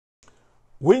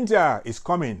Winter is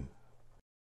coming.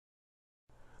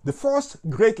 The first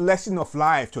great lesson of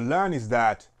life to learn is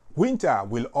that winter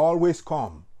will always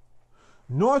come.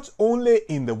 Not only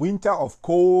in the winter of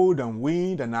cold and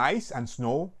wind and ice and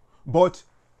snow, but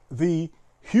the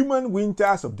human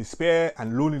winters of despair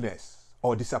and loneliness,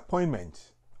 or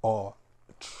disappointment, or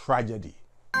tragedy.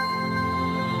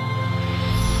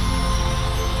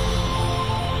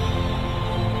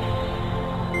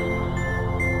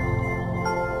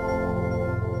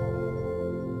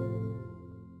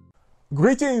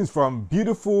 Greetings from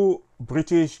beautiful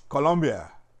British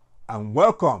Columbia and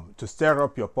welcome to Stir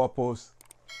Up Your Purpose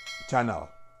channel.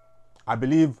 I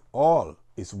believe all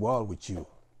is well with you.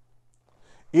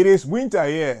 It is winter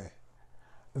here.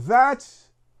 That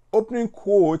opening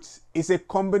quote is a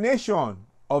combination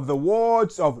of the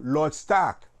words of Lord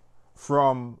Stark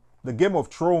from the Game of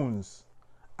Thrones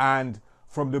and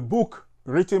from the book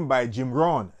written by Jim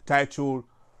Rohn titled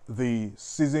The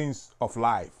Seasons of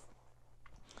Life.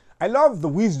 I love the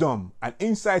wisdom and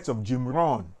insights of Jim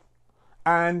Rohn,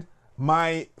 and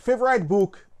my favorite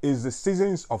book is The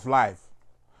Seasons of Life,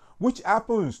 which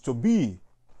happens to be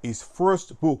his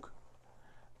first book.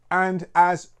 And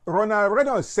as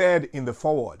Rohn said in the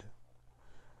foreword,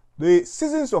 The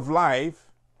Seasons of Life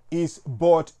is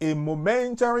but a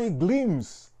momentary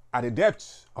glimpse at the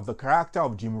depths of the character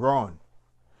of Jim Rohn.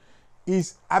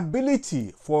 His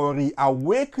ability for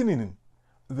reawakening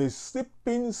the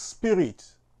sleeping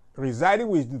spirit residing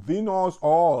within us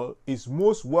all is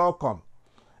most welcome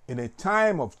in a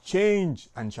time of change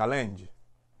and challenge.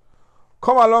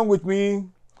 Come along with me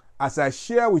as I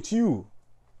share with you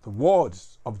the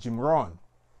words of Jim Rohn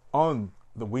on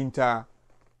the winter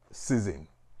season.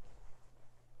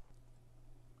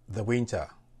 The winter.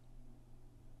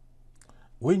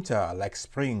 Winter, like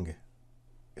spring,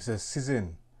 is a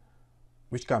season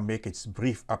which can make its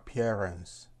brief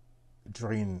appearance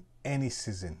during any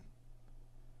season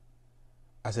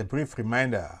as a brief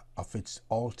reminder of its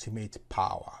ultimate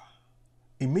power.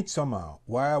 In midsummer,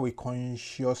 while we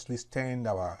consciously stand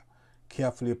our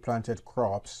carefully planted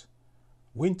crops,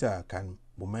 winter can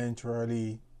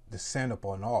momentarily descend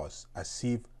upon us as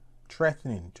if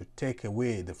threatening to take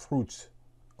away the fruits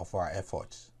of our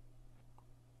efforts.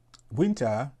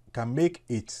 Winter can make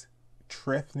its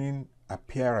threatening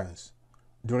appearance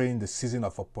during the season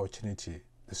of opportunity,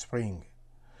 the spring,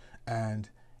 and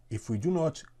if we do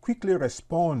not quickly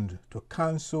respond to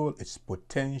cancel its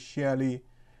potentially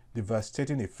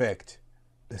devastating effect,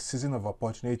 the season of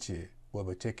opportunity will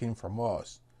be taken from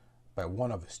us by one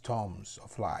of the storms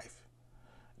of life,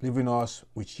 leaving us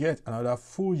with yet another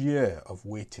full year of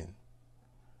waiting.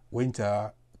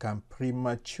 Winter can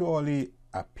prematurely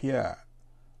appear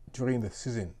during the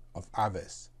season of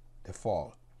harvest, the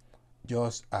fall,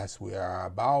 just as we are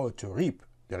about to reap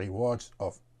the rewards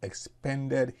of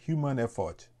expended human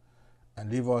effort,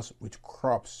 and leave us with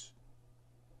crops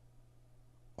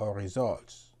or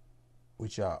results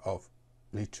which are of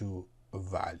little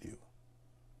value.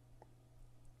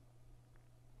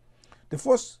 The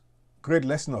first great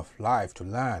lesson of life to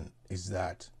learn is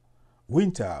that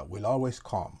winter will always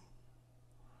come.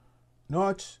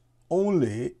 Not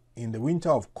only in the winter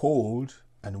of cold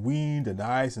and wind and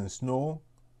ice and snow,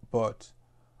 but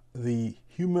the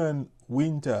human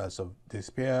winters of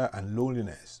despair and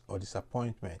loneliness or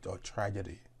disappointment or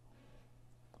tragedy.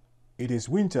 It is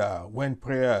winter when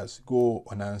prayers go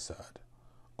unanswered,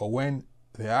 or when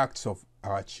the acts of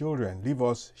our children leave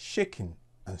us shaken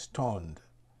and stunned.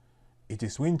 It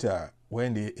is winter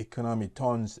when the economy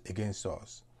turns against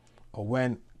us, or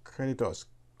when creditors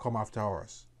come after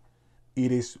us.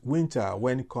 It is winter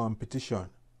when competition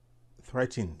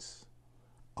threatens,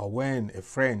 or when a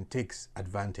friend takes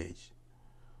advantage.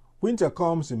 Winter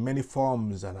comes in many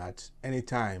forms and at any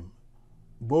time,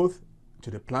 both to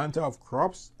the planter of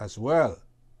crops as well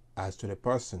as to the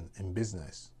person in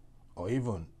business, or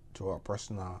even to our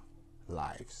personal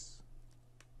lives.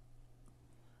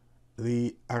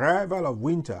 The arrival of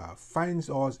winter finds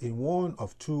us in one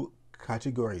of two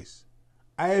categories.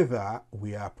 Either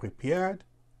we are prepared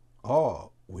or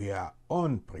we are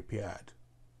unprepared.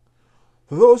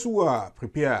 For those who are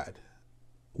prepared,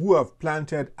 who have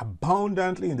planted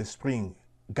abundantly in the spring,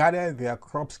 gathered their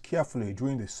crops carefully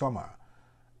during the summer,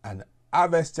 and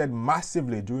harvested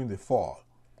massively during the fall,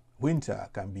 winter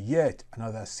can be yet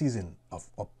another season of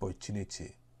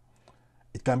opportunity.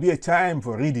 It can be a time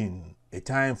for reading, a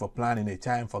time for planning, a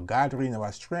time for gathering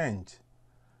our strength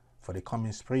for the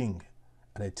coming spring,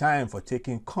 and a time for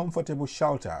taking comfortable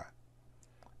shelter.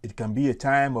 It can be a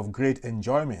time of great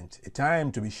enjoyment, a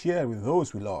time to be shared with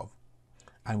those we love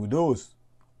and with those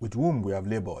with whom we have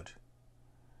labored.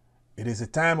 It is a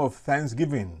time of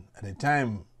thanksgiving, and a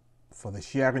time for the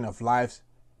sharing of life's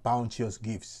bounteous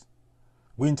gifts.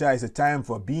 Winter is a time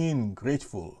for being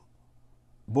grateful,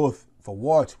 both for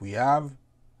what we have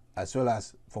as well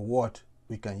as for what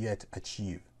we can yet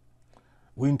achieve.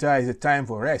 Winter is a time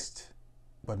for rest,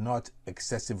 but not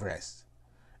excessive rest.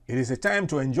 It is a time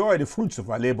to enjoy the fruits of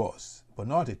our labors, but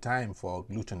not a time for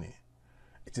gluttony.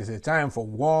 It is a time for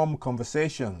warm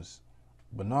conversations,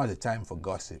 but not a time for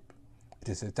gossip. It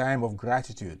is a time of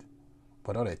gratitude,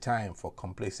 but not a time for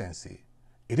complacency.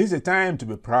 It is a time to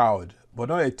be proud, but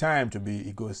not a time to be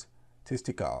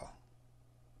egotistical.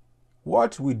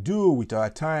 What we do with our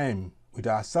time, with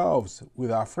ourselves,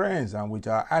 with our friends, and with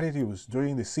our attitudes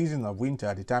during the season of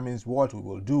winter determines what we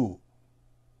will do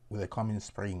with the coming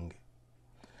spring.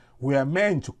 We are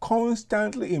meant to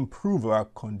constantly improve our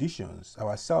conditions,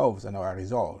 ourselves, and our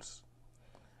results.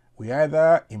 We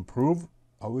either improve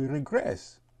or we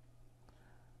regress.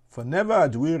 For never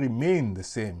do we remain the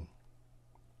same.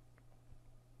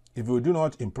 If we do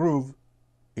not improve,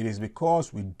 it is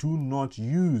because we do not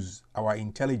use our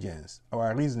intelligence,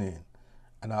 our reasoning,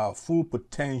 and our full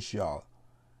potential.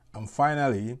 And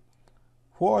finally,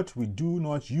 what we do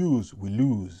not use, we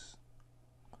lose.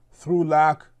 Through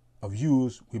lack of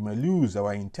use, we may lose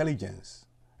our intelligence,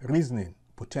 reasoning,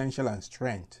 potential, and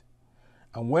strength.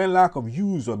 And when lack of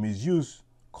use or misuse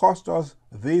cost us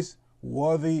these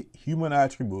worthy human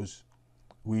attributes,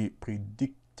 we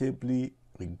predictably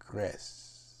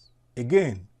regress.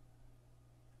 Again,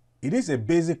 it is a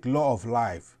basic law of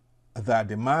life that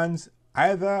demands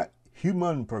either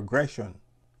human progression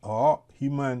or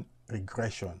human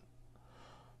regression.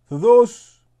 For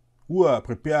those who are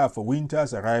prepared for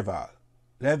winter's arrival,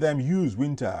 let them use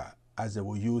winter as they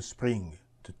will use spring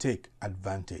to take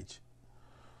advantage.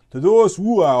 To those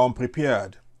who are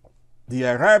unprepared, the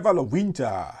arrival of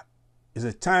winter is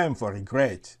a time for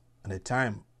regret and a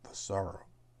time for sorrow.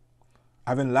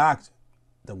 Having lacked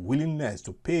the willingness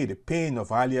to pay the pain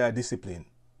of earlier discipline,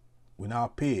 we now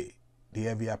pay the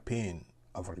heavier pain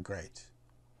of regret.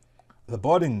 The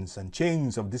burdens and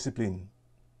chains of discipline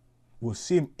will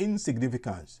seem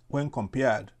insignificant when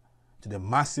compared to the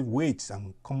massive weights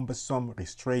and cumbersome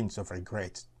restraints of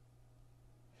regret.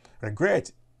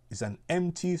 Regret is an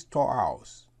empty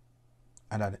storehouse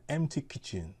and an empty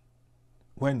kitchen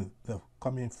when the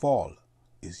coming fall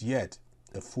is yet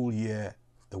a full year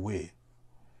away.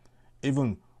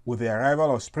 Even with the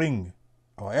arrival of spring,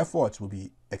 our efforts will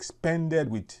be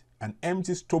expended with an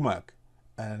empty stomach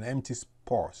and an empty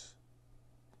purse.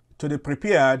 To the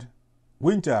prepared,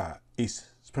 winter is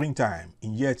springtime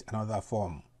in yet another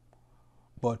form.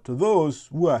 But to those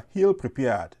who are ill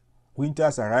prepared,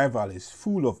 winter's arrival is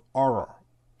full of horror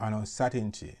and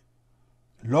uncertainty.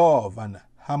 Love and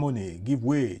harmony give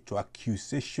way to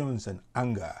accusations and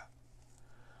anger.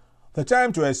 The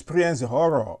time to experience the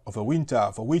horror of a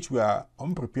winter for which we are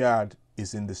unprepared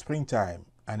is in the springtime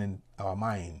and in our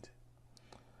mind.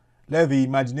 Let the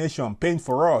imagination paint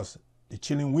for us the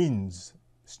chilling winds,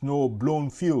 snow-blown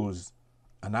fields,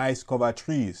 and ice-covered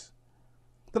trees.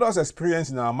 Let us experience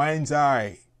in our mind's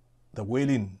eye the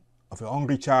wailing of a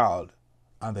hungry child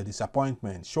and the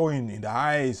disappointment showing in the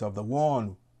eyes of the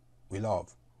one we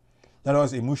love. Let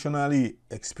us emotionally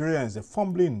experience the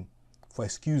fumbling for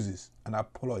excuses and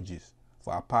apologies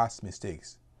for our past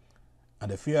mistakes, and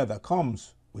the fear that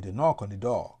comes with a knock on the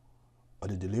door or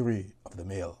the delivery of the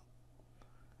mail.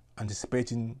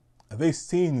 Anticipating these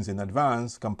scenes in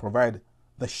advance can provide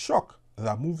the shock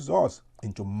that moves us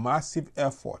into massive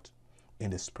effort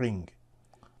in the spring,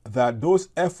 that those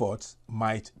efforts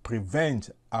might prevent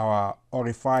our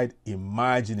horrified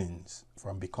imaginings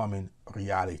from becoming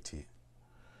reality.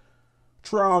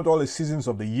 Throughout all the seasons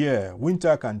of the year,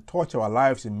 winter can touch our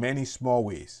lives in many small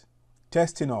ways,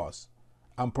 testing us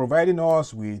and providing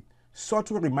us with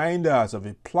subtle reminders of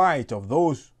the plight of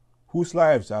those whose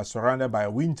lives are surrounded by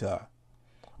winter.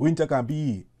 Winter can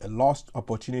be a lost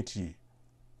opportunity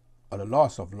or the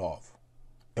loss of love.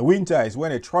 A winter is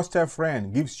when a trusted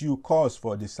friend gives you cause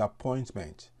for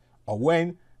disappointment, or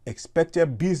when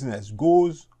expected business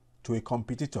goes to a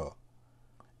competitor.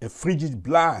 A frigid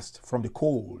blast from the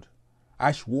cold,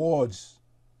 harsh words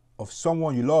of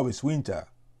someone you love is winter,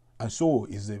 and so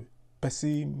is the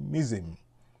pessimism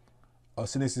or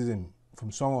cynicism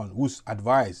from someone whose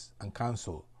advice and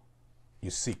counsel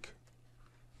you seek.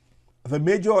 The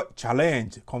major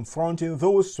challenge confronting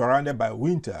those surrounded by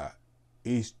winter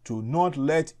is to not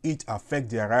let it affect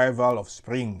the arrival of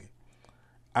spring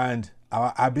and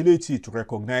our ability to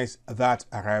recognize that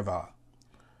arrival.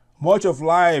 Much of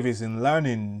life is in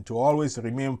learning to always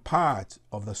remain part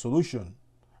of the solution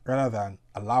rather than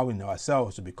allowing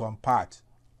ourselves to become part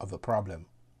of the problem.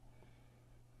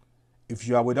 If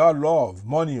you are without love,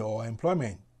 money, or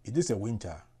employment, it is a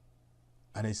winter.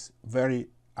 And its very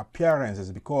appearance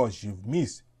is because you've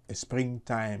missed a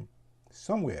springtime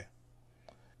somewhere.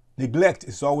 Neglect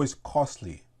is always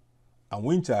costly, and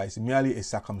winter is merely a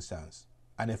circumstance,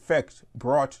 an effect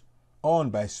brought on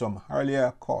by some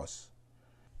earlier cause.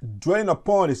 Dwelling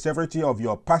upon the severity of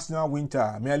your personal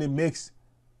winter merely makes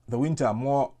the winter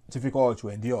more difficult to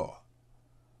endure.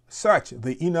 Search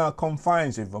the inner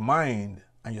confines of your mind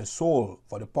and your soul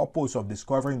for the purpose of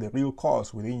discovering the real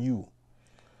cause within you.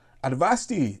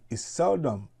 Adversity is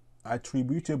seldom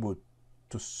attributable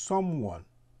to someone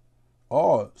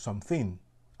or something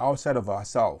outside of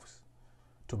ourselves.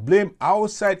 To blame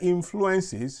outside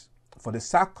influences for the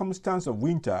circumstance of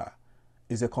winter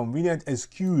is a convenient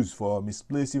excuse for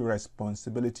misplacing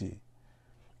responsibility.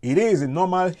 It is a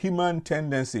normal human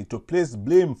tendency to place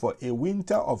blame for a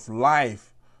winter of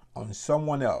life on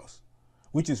someone else,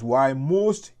 which is why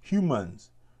most humans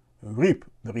reap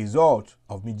the result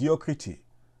of mediocrity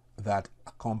that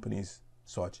accompanies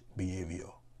such behavior.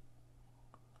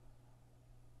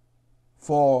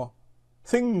 For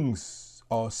things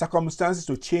or circumstances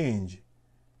to change,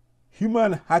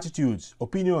 human attitudes,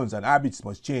 opinions, and habits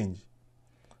must change.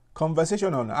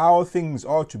 Conversation on how things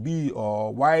ought to be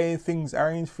or why things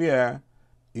aren't fair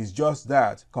is just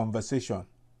that, conversation.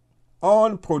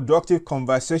 Unproductive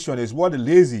conversation is what the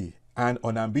lazy and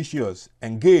unambitious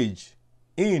engage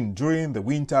in during the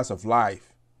winters of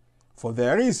life. For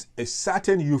there is a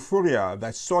certain euphoria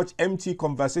that such empty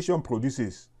conversation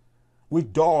produces,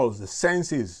 which dulls the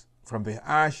senses from the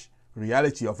harsh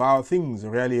reality of how things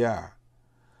really are.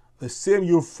 The same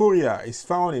euphoria is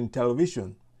found in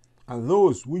television and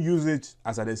those who use it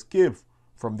as an escape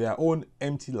from their own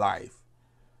empty life.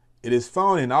 It is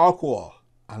found in alcohol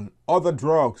and other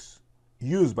drugs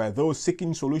used by those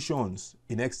seeking solutions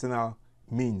in external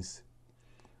means.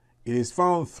 It is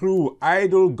found through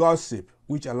idle gossip,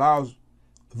 which allows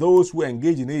those who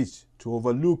engage in it to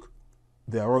overlook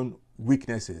their own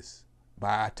weaknesses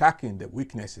by attacking the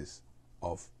weaknesses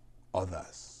of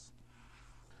others.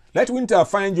 Let winter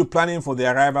find you planning for the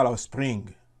arrival of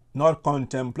spring, not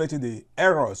contemplating the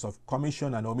errors of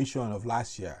commission and omission of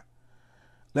last year.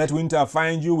 Let winter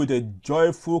find you with a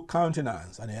joyful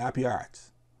countenance and a happy heart,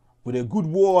 with a good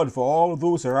word for all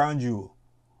those around you,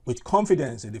 with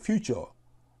confidence in the future,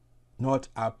 not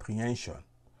apprehension,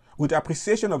 with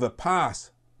appreciation of the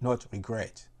past, not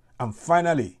regret, and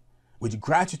finally, with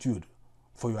gratitude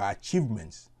for your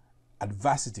achievements,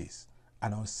 adversities,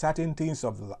 and uncertainties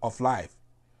of life.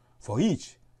 For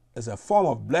each is a form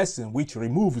of blessing which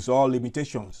removes all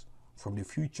limitations from the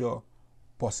future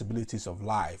possibilities of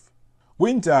life.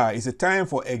 Winter is a time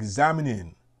for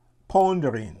examining,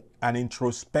 pondering, and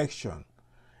introspection.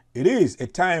 It is a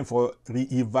time for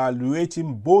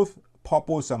re-evaluating both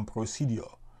purpose and procedure,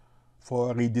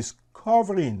 for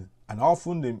rediscovering an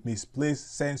often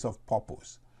misplaced sense of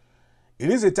purpose. It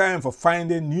is a time for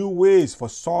finding new ways for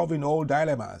solving old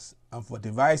dilemmas and for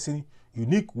devising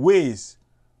unique ways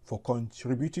for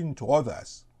contributing to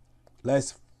others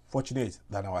less fortunate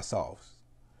than ourselves.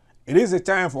 It is a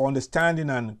time for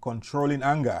understanding and controlling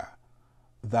anger,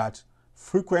 that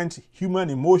frequent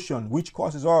human emotion which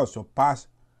causes us to pass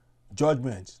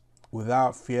judgment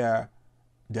without fair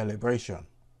deliberation.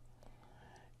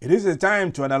 It is a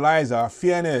time to analyze our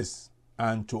fairness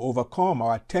and to overcome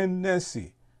our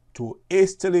tendency to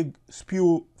hastily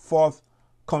spew forth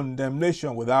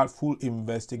condemnation without full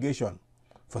investigation,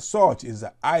 for such is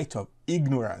the height of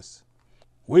ignorance.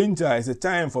 Winter is a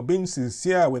time for being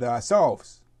sincere with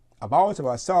ourselves, about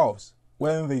ourselves,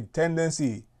 when the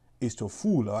tendency is to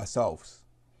fool ourselves.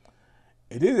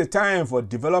 It is a time for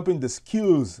developing the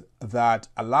skills that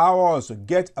allow us to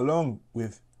get along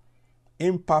with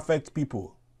imperfect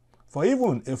people, for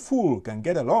even a fool can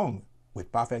get along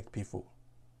with perfect people.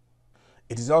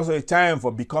 It is also a time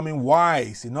for becoming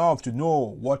wise enough to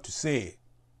know what to say,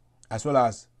 as well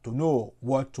as to know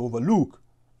what to overlook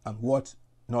and what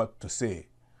not to say.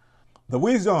 The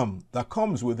wisdom that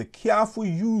comes with the careful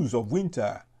use of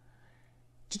winter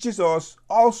teaches us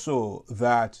also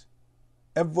that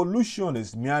evolution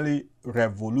is merely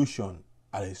revolution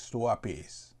at a slower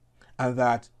pace, and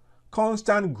that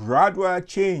constant gradual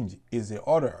change is the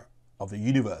order of the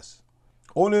universe.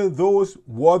 Only those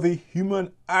worthy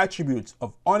human attributes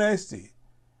of honesty,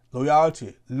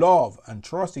 loyalty, love, and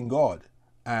trust in God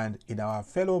and in our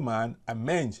fellow man are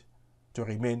meant to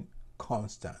remain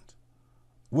constant.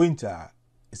 Winter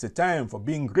is a time for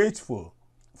being grateful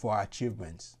for our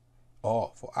achievements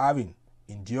or for having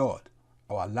endured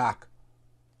our lack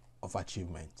of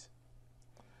achievement.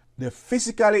 The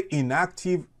physically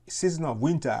inactive season of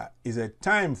winter is a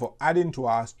time for adding to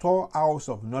our storehouse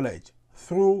of knowledge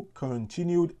through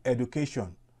continued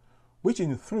education, which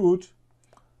in truth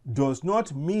does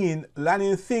not mean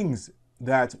learning things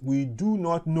that we do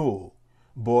not know,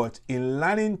 but in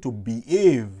learning to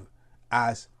behave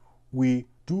as we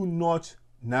do not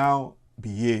now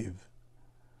behave.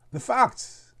 The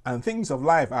facts and things of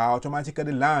life are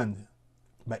automatically learned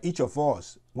by each of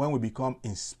us when we become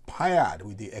inspired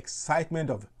with the excitement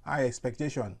of high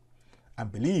expectation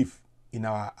and belief in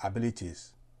our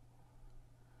abilities.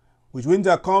 With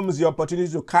winter comes the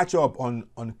opportunity to catch up on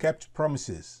unkept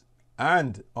promises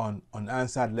and on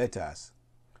unanswered letters.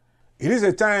 It is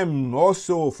a time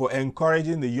also for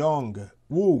encouraging the young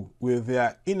who, with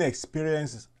their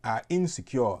inexperience, are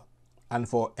insecure, and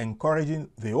for encouraging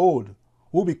the old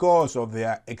who, because of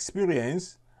their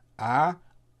experience, are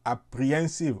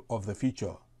apprehensive of the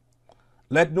future.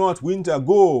 Let not winter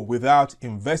go without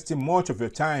investing much of your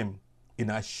time in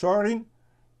assuring,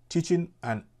 teaching,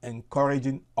 and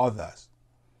encouraging others.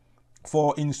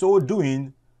 For in so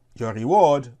doing, your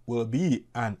reward will be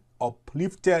an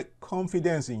uplifted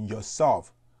confidence in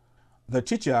yourself. The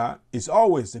teacher is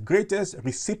always the greatest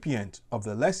recipient of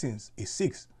the lessons he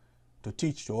seeks to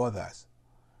teach to others.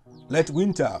 Let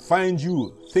winter find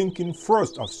you thinking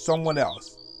first of someone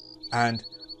else and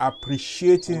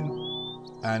appreciating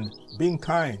and being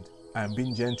kind and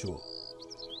being gentle.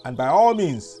 And by all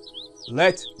means,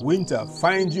 let winter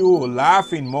find you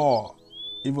laughing more,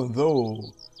 even though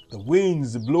the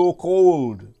winds blow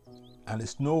cold and the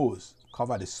snows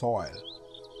cover the soil,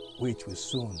 which will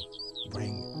soon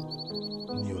bring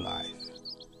new life.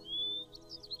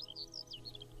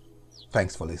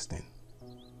 Thanks for listening.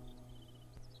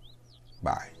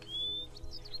 Bye.